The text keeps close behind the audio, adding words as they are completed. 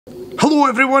Hello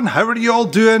everyone, how are you all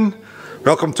doing?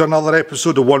 Welcome to another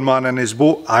episode of One Man in His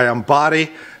Boat. I am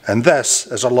Barry and this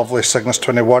is our lovely Cygnus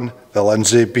 21, the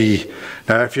Lindsay B.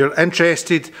 Now if you're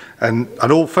interested in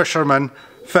an old fisherman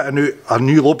fitting out a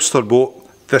new lobster boat,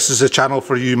 this is the channel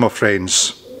for you, my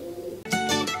friends.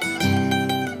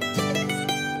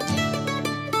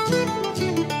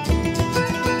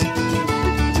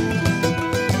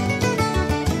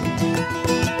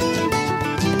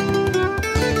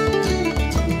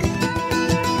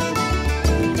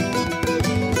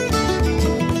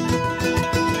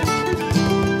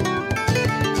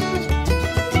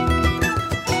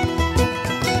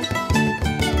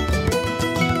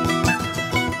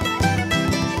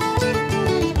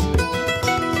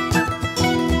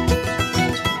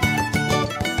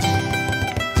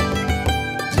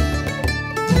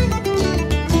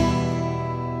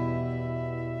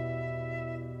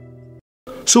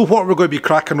 So what we're going to be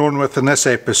cracking on with in this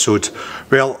episode,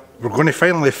 well, we're going to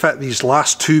finally fit these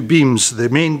last two beams, the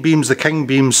main beams, the king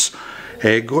beams,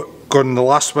 going the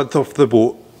last width of the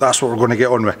boat. That's what we're going to get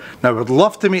on with. Now, I'd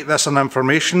love to make this an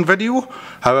information video,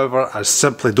 however, I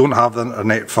simply don't have the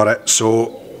internet for it,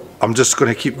 so I'm just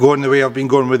going to keep going the way I've been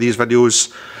going with these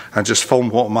videos and just film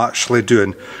what I'm actually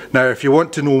doing. Now, if you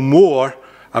want to know more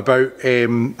about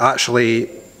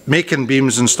actually making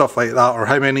beams and stuff like that, or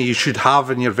how many you should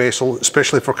have in your vessel,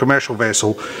 especially for commercial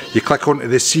vessel, you click onto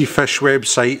the SEAFISH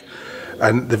website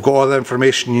and they've got all the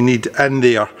information you need in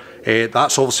there.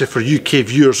 That's obviously for UK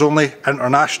viewers only.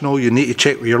 International, you need to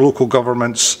check with your local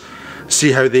governments,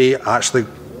 see how they actually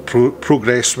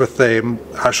progress with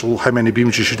actual how many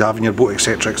beams you should have in your boat,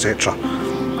 etc, etc.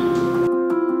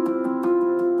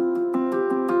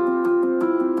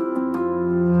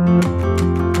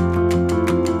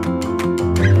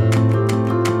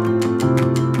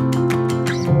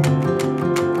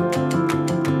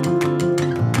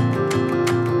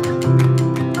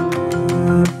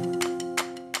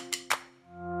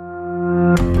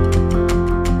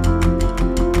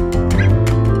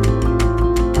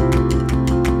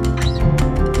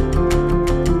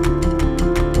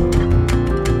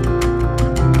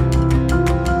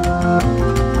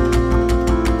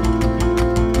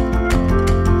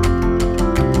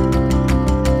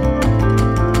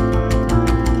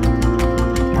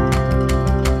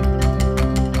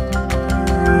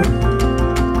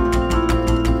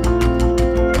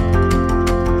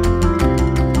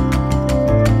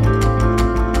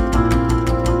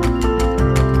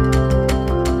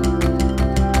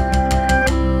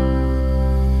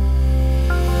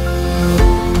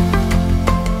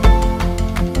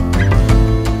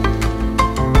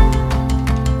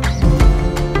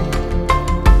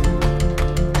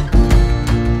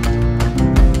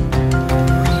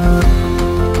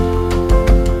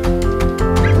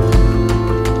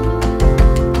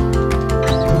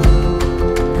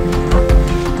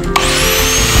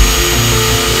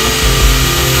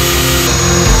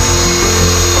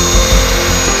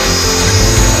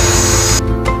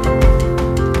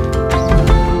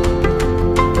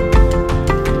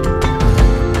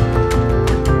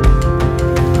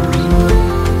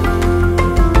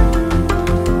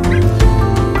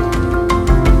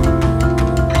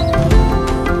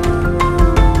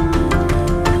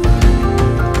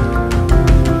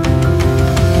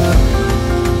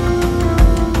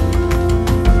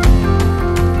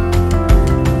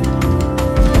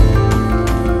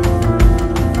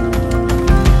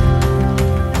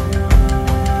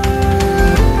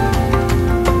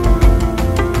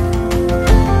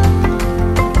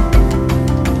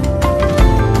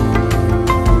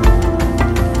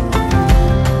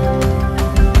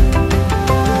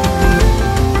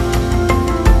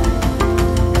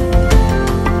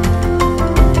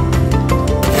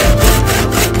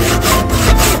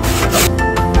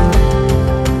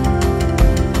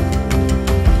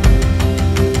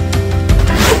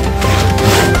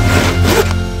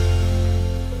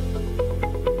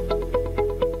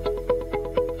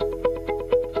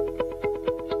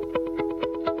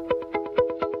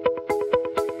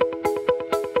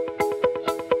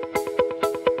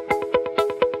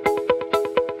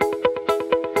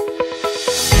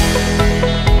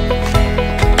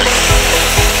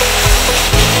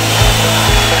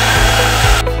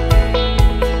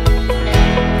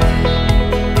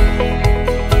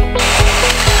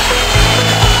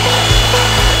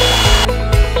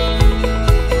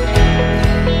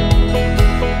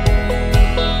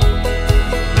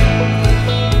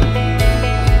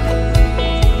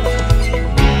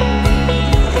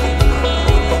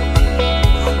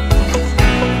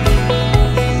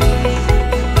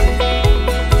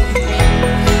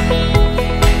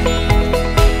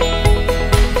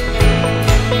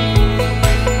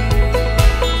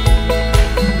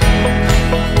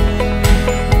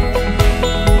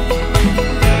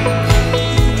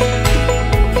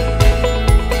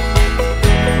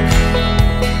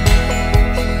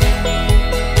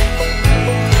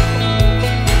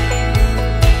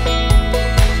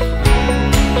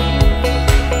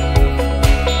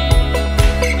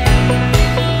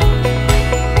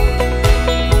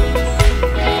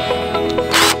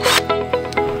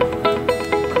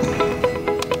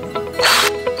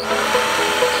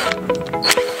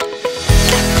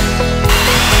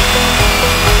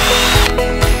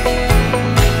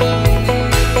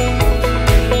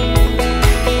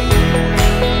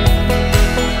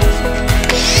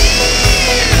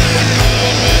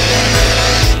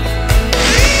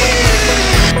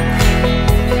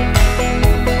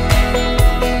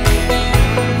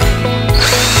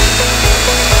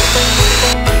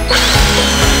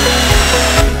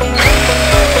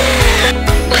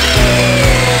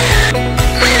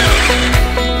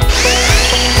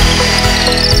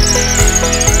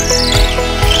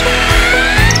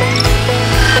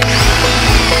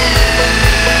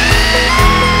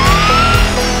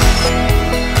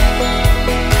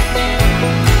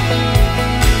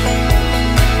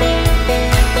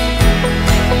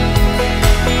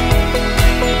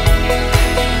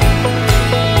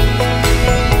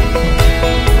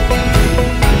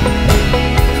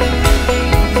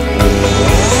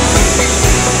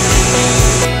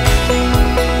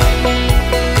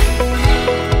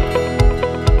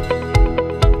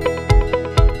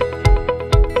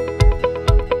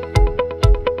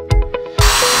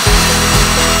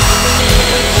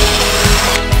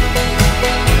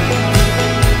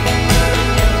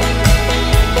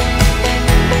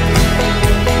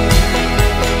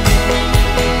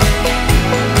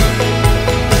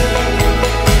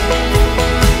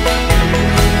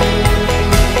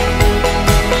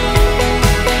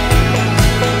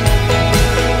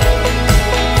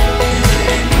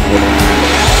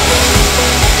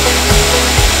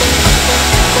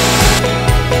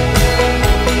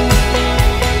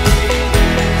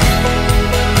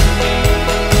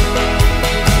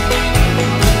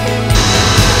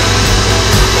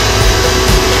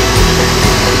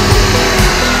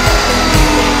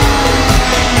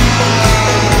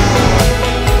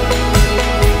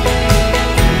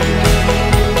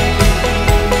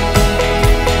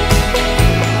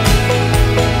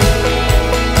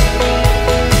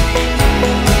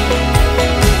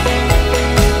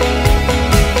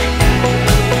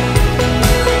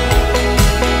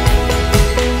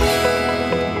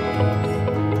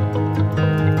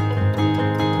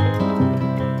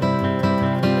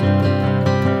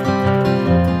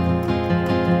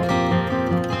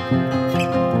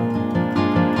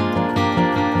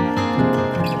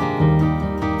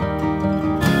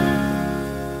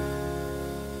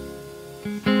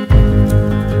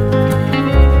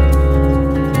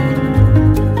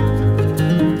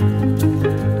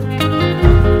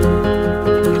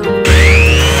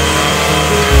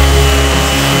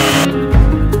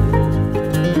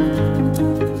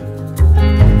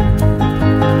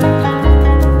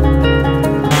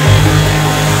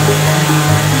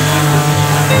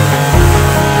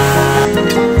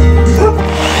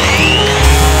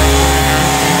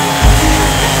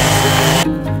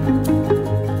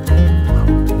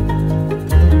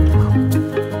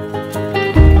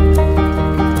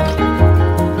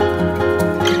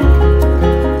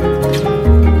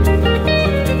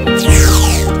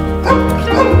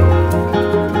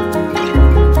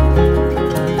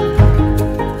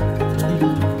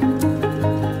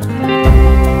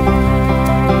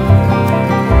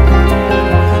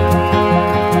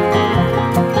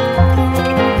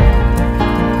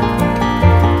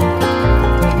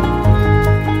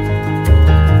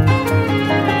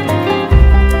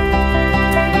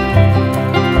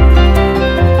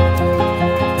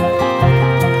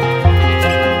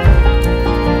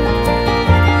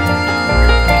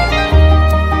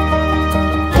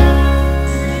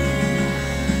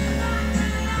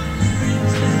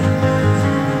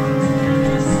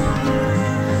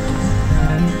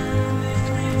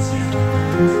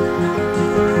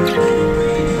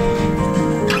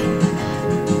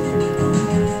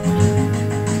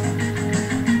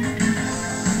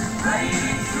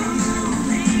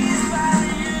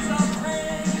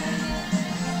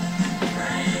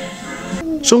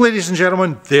 So ladies and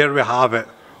gentlemen, there we have it.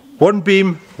 One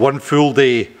beam, one full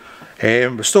day.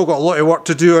 We've still got a lot of work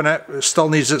to do on it. It still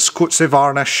needs its coats of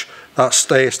varnish. That's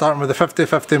starting with the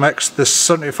 50-50 mix, the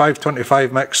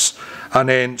 75-25 mix, and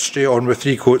then straight on with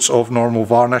 3 coats of normal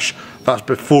varnish. That's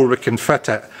before we can fit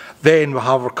it. Then we'll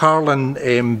have our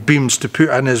Carlin beams to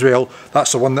put in as well.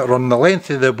 That's the one that run the length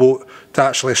of the boat to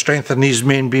actually strengthen these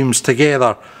main beams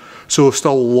together. So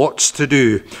still lots to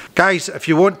do. Guys, if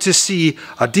you want to see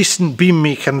a decent beam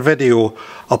making video,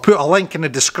 I'll put a link in the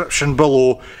description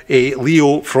below.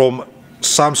 Leo from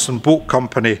Sampson Boat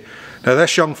Company. Now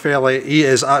this young fella, he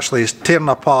is actually tearing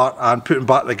apart and putting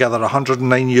back together a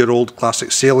 109-year-old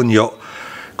classic sailing yacht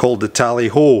called the Tally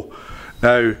Ho.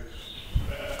 Now,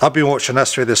 I've been watching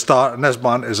this from the start, and this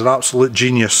man is an absolute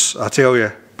genius, I tell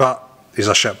you. But he's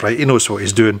a shipwright, he knows what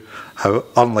he's doing, how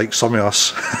unlike some of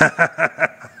us.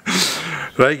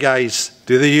 Right guys,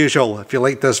 do the usual. If you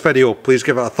like this video, please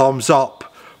give it a thumbs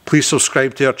up. Please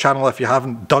subscribe to our channel if you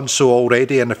haven't done so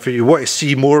already, and if you want to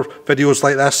see more videos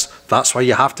like this, that's why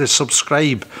you have to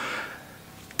subscribe.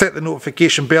 Hit the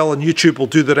notification bell and YouTube will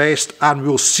do the rest, and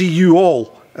we'll see you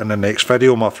all in the next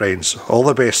video, my friends. All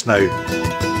the best now.